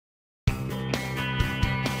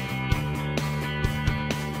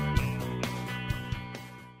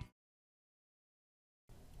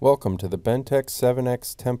Welcome to the Bentex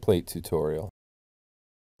 7X template tutorial.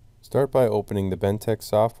 Start by opening the Bentex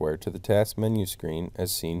software to the task menu screen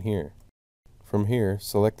as seen here. From here,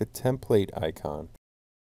 select the template icon.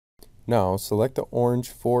 Now, select the orange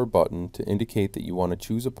For button to indicate that you want to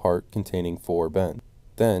choose a part containing 4 bends.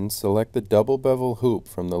 Then, select the double bevel hoop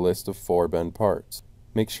from the list of 4 bend parts.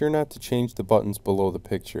 Make sure not to change the buttons below the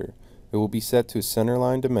picture. It will be set to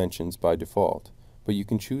centerline dimensions by default, but you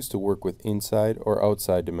can choose to work with inside or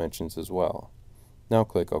outside dimensions as well. Now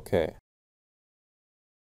click OK.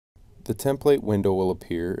 The template window will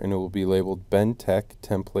appear and it will be labeled Bentex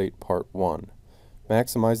Template Part 1.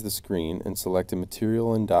 Maximize the screen and select a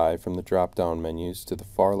material and die from the drop-down menus to the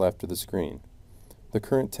far left of the screen. The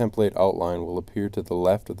current template outline will appear to the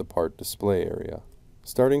left of the part display area.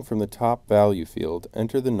 Starting from the top value field,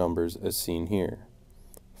 enter the numbers as seen here: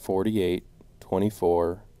 48,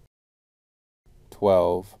 24,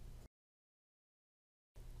 12,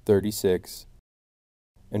 36,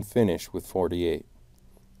 and finish with 48.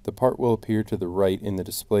 The part will appear to the right in the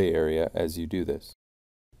display area as you do this.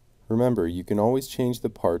 Remember, you can always change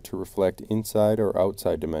the part to reflect inside or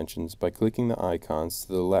outside dimensions by clicking the icons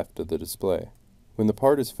to the left of the display. When the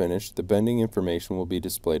part is finished, the bending information will be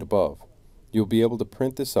displayed above. You'll be able to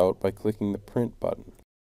print this out by clicking the Print button.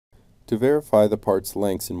 To verify the part's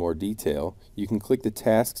lengths in more detail, you can click the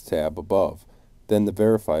Tasks tab above, then the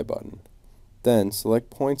Verify button. Then select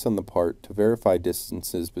points on the part to verify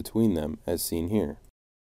distances between them as seen here.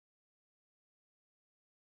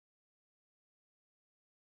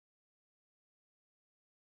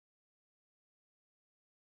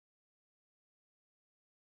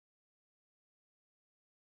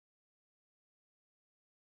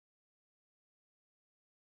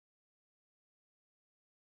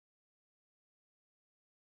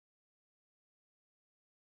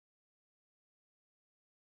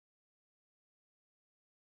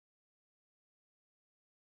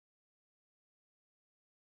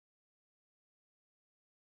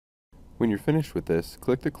 When you're finished with this,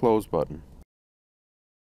 click the Close button.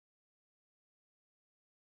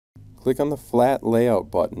 Click on the Flat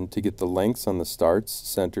Layout button to get the lengths on the starts,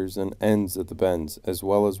 centers, and ends of the bends, as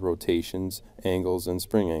well as rotations, angles, and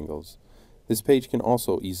spring angles. This page can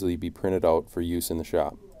also easily be printed out for use in the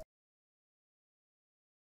shop.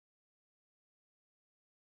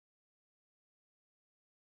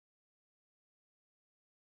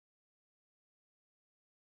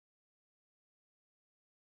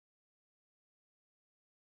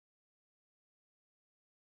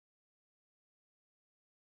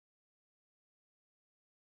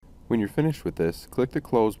 When you're finished with this, click the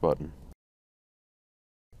Close button.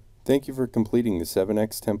 Thank you for completing the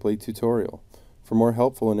 7X template tutorial. For more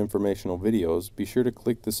helpful and informational videos, be sure to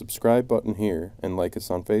click the subscribe button here and like us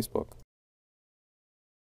on Facebook.